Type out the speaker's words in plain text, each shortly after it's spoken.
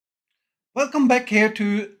Welcome back here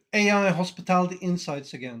to AI Hospitality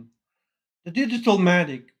Insights again. The digital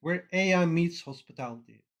magic where AI meets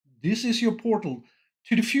hospitality. This is your portal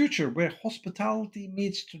to the future where hospitality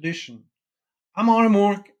meets tradition. I'm Ari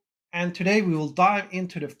Mork, and today we will dive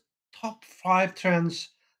into the top 5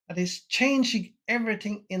 trends that is changing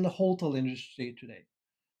everything in the hotel industry today.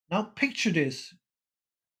 Now picture this.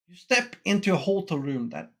 You step into a hotel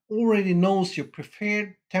room that already knows your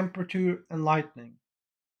preferred temperature and lighting.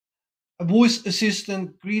 A voice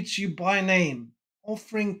assistant greets you by name,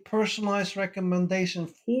 offering personalized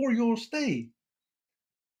recommendations for your stay.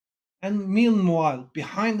 And meanwhile,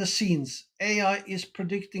 behind the scenes, AI is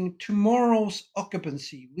predicting tomorrow's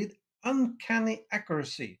occupancy with uncanny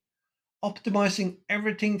accuracy, optimizing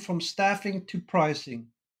everything from staffing to pricing.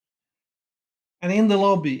 And in the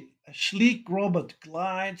lobby, a sleek robot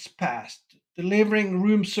glides past, delivering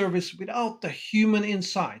room service without the human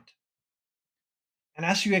insight. And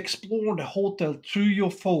as you explore the hotel through your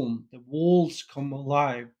phone, the walls come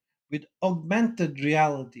alive with augmented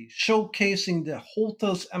reality, showcasing the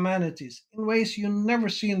hotel's amenities in ways you've never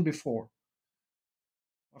seen before.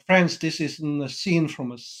 My friends, this isn't a scene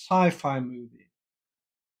from a sci fi movie.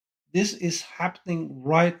 This is happening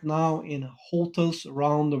right now in hotels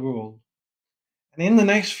around the world. And in the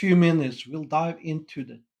next few minutes, we'll dive into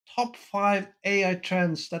the top 5 AI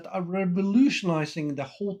trends that are revolutionizing the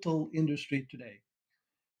hotel industry today.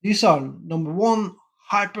 These are number one,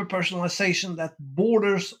 hyper personalization that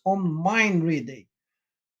borders on mind reading.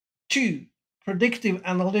 Two, predictive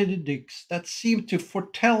analytics that seem to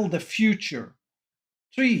foretell the future.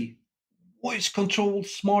 Three, voice controlled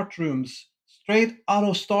smart rooms straight out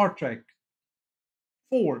of Star Trek.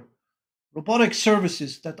 Four, robotic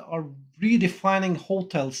services that are redefining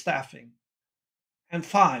hotel staffing. And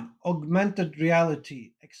five, augmented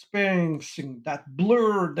reality, experiencing that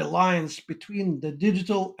blur the lines between the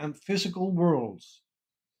digital and physical worlds.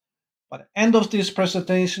 By the end of this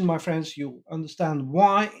presentation, my friends, you'll understand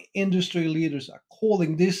why industry leaders are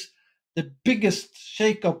calling this the biggest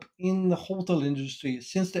shakeup in the hotel industry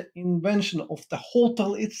since the invention of the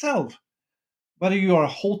hotel itself. Whether you are a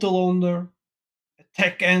hotel owner, a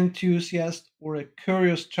tech enthusiast, or a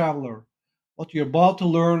curious traveler, what you're about to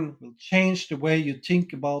learn will change the way you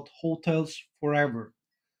think about hotels forever.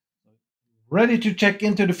 Ready to check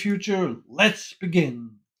into the future? Let's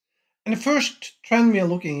begin. And the first trend we are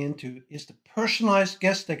looking into is the personalized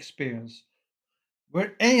guest experience,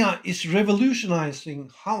 where AI is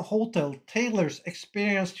revolutionizing how hotel tailors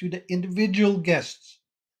experience to the individual guests.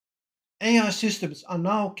 AI systems are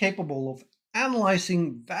now capable of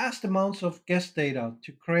analyzing vast amounts of guest data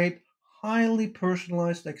to create highly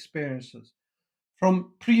personalized experiences.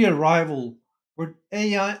 From pre arrival, where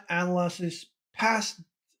AI analyzes past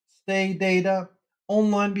stay data,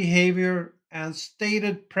 online behavior, and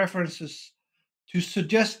stated preferences to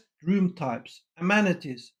suggest room types,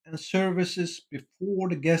 amenities, and services before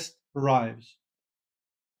the guest arrives.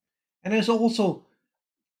 And there's also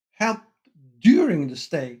help during the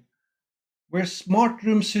stay, where smart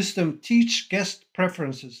room system teach guest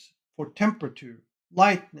preferences for temperature,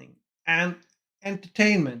 lighting, and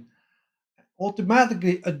entertainment,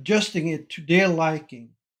 automatically adjusting it to their liking.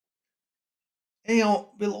 AI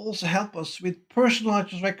will also help us with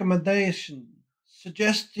personalized recommendation,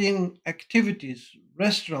 suggesting activities,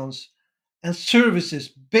 restaurants, and services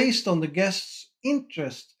based on the guest's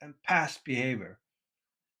interest and past behavior.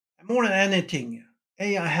 And more than anything,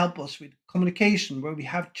 AI help us with communication where we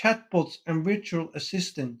have chatbots and virtual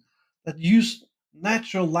assistants that use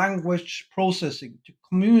natural language processing to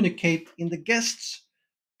communicate in the guest's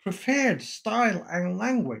preferred style and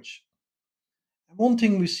language. One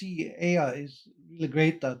thing we see AI is really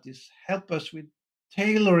great at is help us with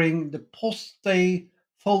tailoring the post-stay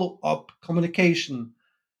follow-up communication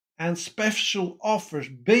and special offers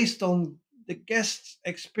based on the guest's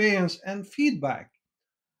experience and feedback.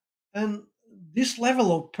 And this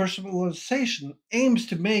level of personalization aims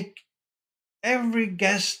to make every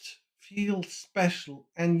guest feel special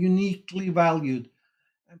and uniquely valued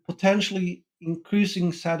and potentially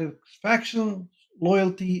increasing satisfaction,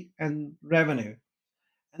 loyalty, and revenue.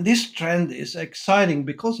 And this trend is exciting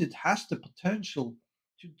because it has the potential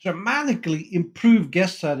to dramatically improve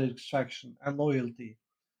guest satisfaction and loyalty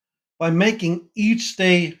by making each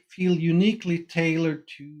stay feel uniquely tailored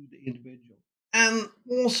to the individual. And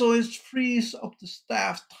also, it frees up the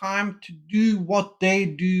staff time to do what they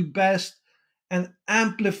do best and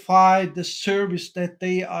amplify the service that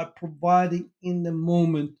they are providing in the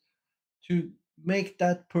moment to make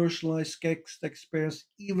that personalized guest experience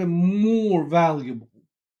even more valuable.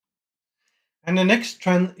 And the next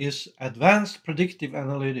trend is advanced predictive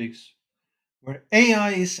analytics, where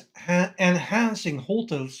AI is enhancing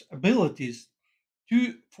hotels' abilities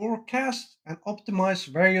to forecast and optimize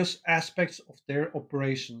various aspects of their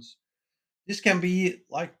operations. This can be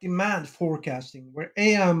like demand forecasting, where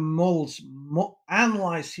AI models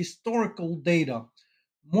analyze historical data,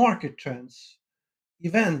 market trends,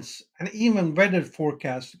 events, and even weather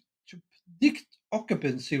forecasts to predict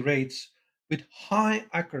occupancy rates with high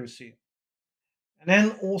accuracy. And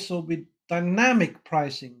then also with dynamic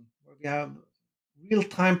pricing, where we have real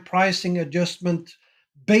time pricing adjustment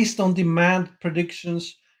based on demand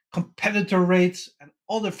predictions, competitor rates, and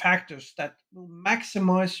other factors that will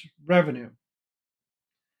maximize revenue.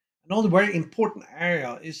 Another very important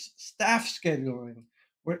area is staff scheduling,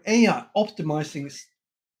 where AI optimizing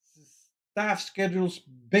staff schedules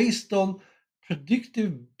based on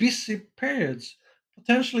predictive busy periods,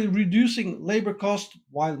 potentially reducing labor costs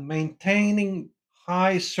while maintaining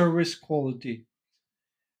high service quality.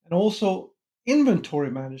 And also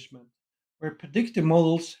inventory management, where predictive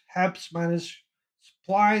models helps manage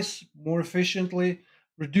supplies more efficiently,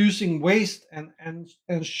 reducing waste and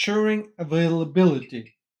ensuring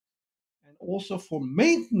availability. And also for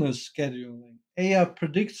maintenance scheduling, AI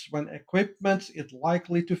predicts when equipment is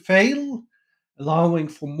likely to fail, allowing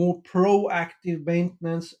for more proactive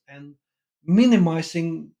maintenance and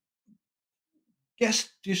minimizing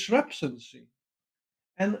guest disruptions.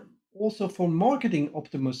 And also for marketing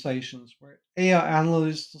optimizations, where AI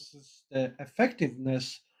analyzes the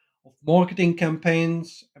effectiveness of marketing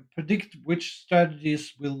campaigns and predict which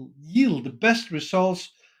strategies will yield the best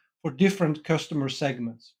results for different customer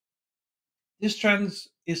segments. This trend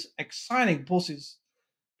is exciting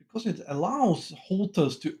because it allows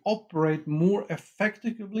hotels to operate more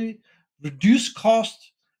effectively, reduce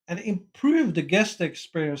costs, and improve the guest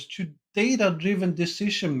experience through data driven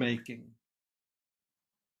decision making.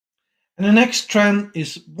 And the next trend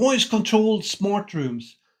is voice controlled smart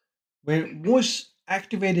rooms, where voice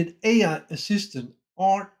activated AI assistants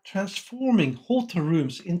are transforming hotel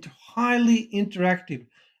rooms into highly interactive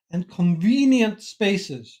and convenient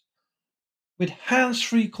spaces with hands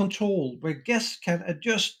free control where guests can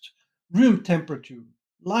adjust room temperature,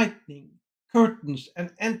 lighting, curtains,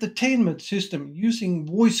 and entertainment system using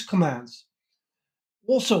voice commands.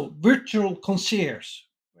 Also, virtual concierge,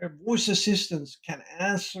 where voice assistants can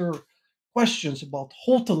answer questions about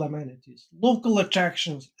hotel amenities, local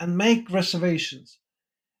attractions, and make reservations.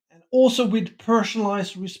 And also with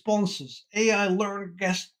personalized responses, AI learn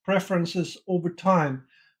guest preferences over time,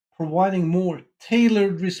 providing more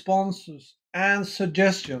tailored responses and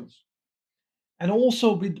suggestions. And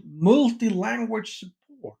also with multi language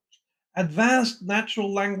support. Advanced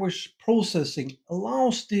natural language processing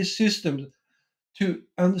allows these systems to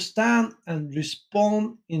understand and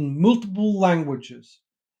respond in multiple languages.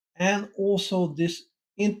 And also, this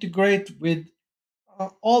integrate with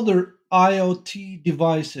other IoT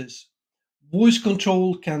devices. Voice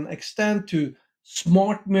control can extend to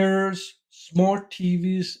smart mirrors, smart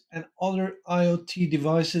TVs, and other IoT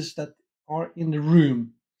devices that are in the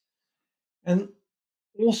room. And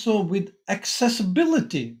also with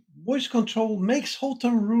accessibility, voice control makes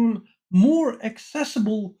hotel room more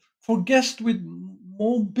accessible for guests with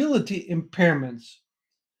mobility impairments.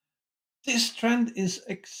 This trend is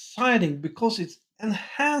exciting because it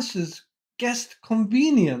enhances guest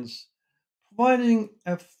convenience, providing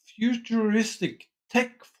a futuristic,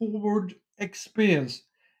 tech forward experience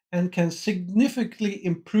and can significantly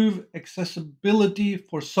improve accessibility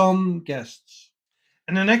for some guests.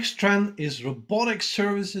 And the next trend is robotic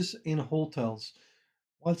services in hotels.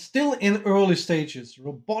 While still in early stages,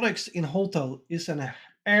 robotics in hotel is an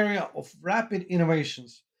area of rapid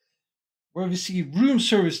innovations where we see room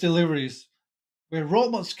service deliveries where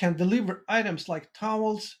robots can deliver items like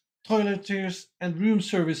towels, toiletries, and room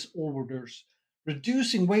service orders,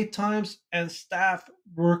 reducing wait times and staff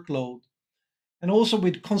workload. And also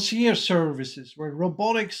with concierge services, where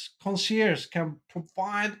robotics concierge can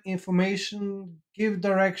provide information, give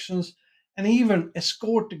directions, and even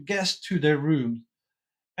escort the guests to their rooms.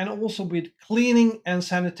 And also with cleaning and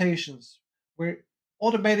sanitations, where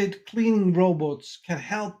automated cleaning robots can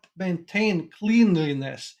help maintain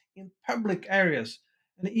cleanliness in public areas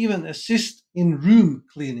and even assist in room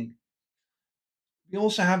cleaning. We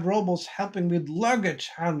also have robots helping with luggage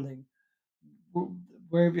handling,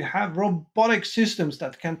 where we have robotic systems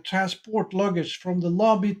that can transport luggage from the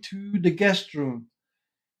lobby to the guest room.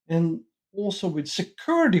 And also with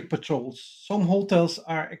security patrols, some hotels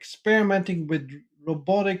are experimenting with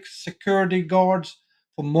robotic security guards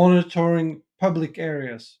for monitoring public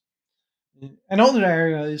areas. Another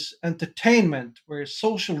area is entertainment, where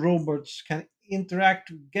social robots can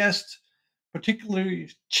interact with guests, particularly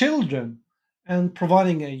children, and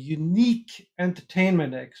providing a unique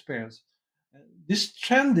entertainment experience. This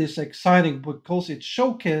trend is exciting because it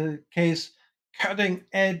showcases cutting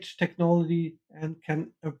edge technology and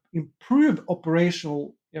can improve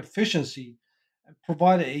operational efficiency and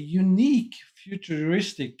provide a unique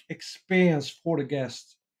futuristic experience for the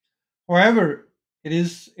guests. However, it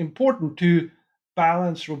is important to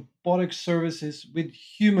balance robotic services with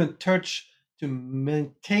human touch to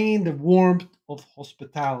maintain the warmth of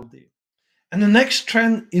hospitality. And the next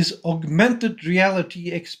trend is augmented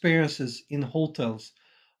reality experiences in hotels.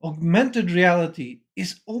 Augmented reality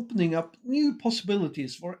is opening up new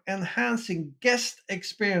possibilities for enhancing guest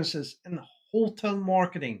experiences and hotel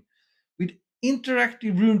marketing with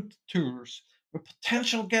interactive room tours where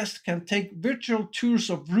potential guests can take virtual tours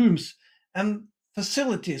of rooms and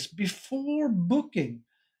facilities before booking.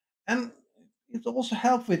 And it also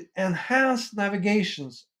helps with enhanced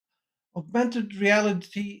navigations. Augmented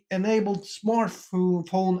reality enabled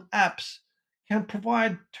smartphone apps can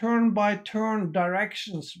provide turn by turn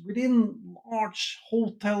directions within large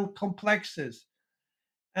hotel complexes.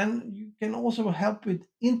 And you can also help with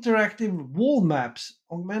interactive wall maps.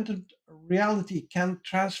 Augmented reality can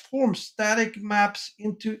transform static maps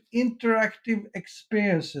into interactive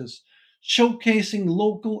experiences, showcasing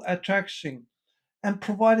local attraction and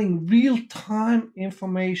providing real time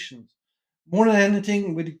information. More than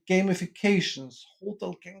anything, with gamifications,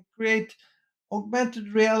 Hotel can create augmented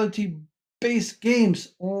reality based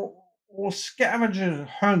games or scavenger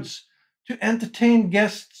hunts to entertain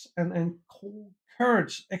guests and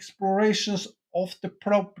encourage explorations of the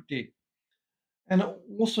property. And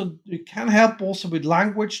also, it can help also with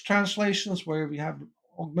language translations, where we have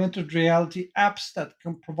augmented reality apps that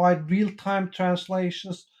can provide real time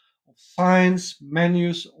translations of signs,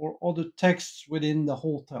 menus, or other texts within the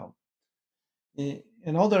hotel.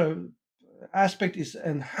 Another aspect is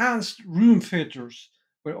enhanced room filters,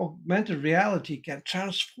 where augmented reality can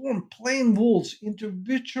transform plain walls into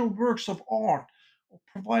virtual works of art or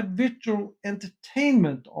provide virtual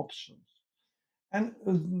entertainment options. And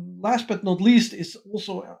last but not least is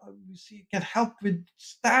also we see can help with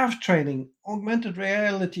staff training. Augmented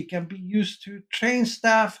reality can be used to train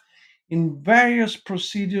staff in various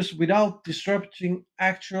procedures without disrupting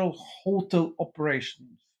actual hotel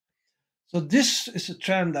operations. So this is a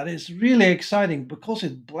trend that is really exciting because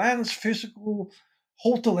it blends physical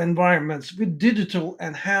hotel environments with digital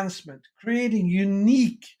enhancement, creating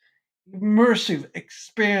unique, immersive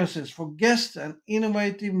experiences for guests and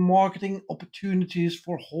innovative marketing opportunities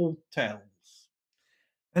for hotels.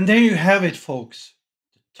 And there you have it, folks.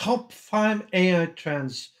 The top 5 AI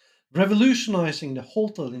trends revolutionizing the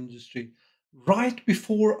hotel industry right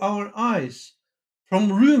before our eyes. From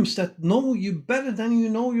rooms that know you better than you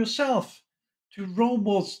know yourself to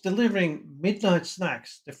robots delivering midnight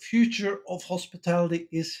snacks, the future of hospitality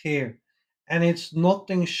is here. And it's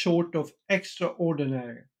nothing short of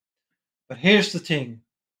extraordinary. But here's the thing,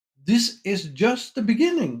 this is just the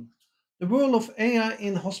beginning. The world of AI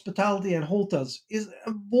in hospitality and hotels is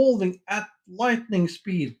evolving at lightning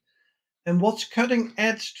speed, and what's cutting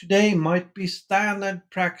edge today might be standard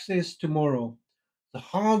practice tomorrow. So,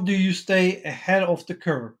 how do you stay ahead of the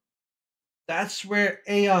curve? That's where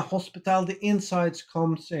AI hospitality insights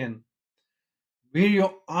comes in. We're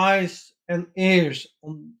your eyes and ears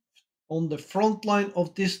on the front line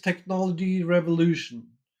of this technology revolution.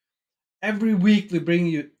 Every week, we bring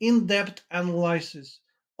you in depth analysis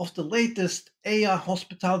of the latest AI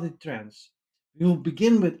hospitality trends. We will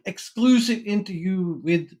begin with exclusive interview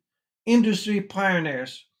with industry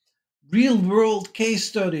pioneers, real world case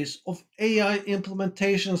studies of AI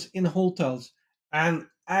implementations in hotels, and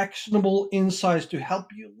actionable insights to help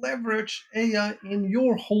you leverage AI in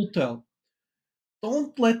your hotel.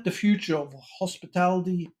 Don't let the future of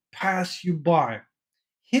hospitality pass you by.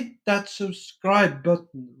 Hit that subscribe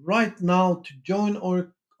button right now to join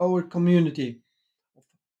our community of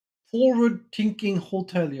forward thinking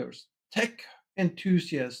hoteliers, tech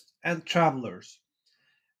enthusiasts, and travelers.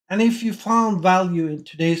 And if you found value in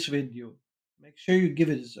today's video, make sure you give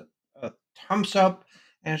it a thumbs up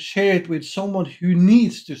and share it with someone who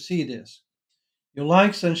needs to see this. Your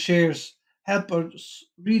likes and shares help us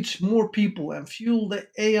reach more people and fuel the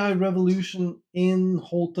AI revolution in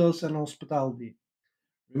hotels and hospitality.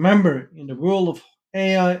 Remember, in the world of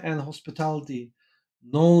AI and hospitality,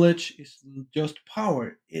 knowledge isn't just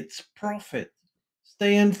power, it's profit.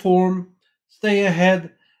 Stay informed, stay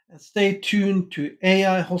ahead, and stay tuned to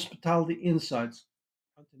AI Hospitality Insights.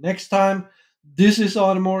 Until next time, this is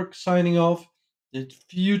Audemork signing off. The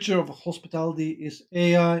future of hospitality is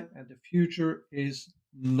AI, and the future is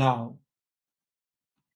now.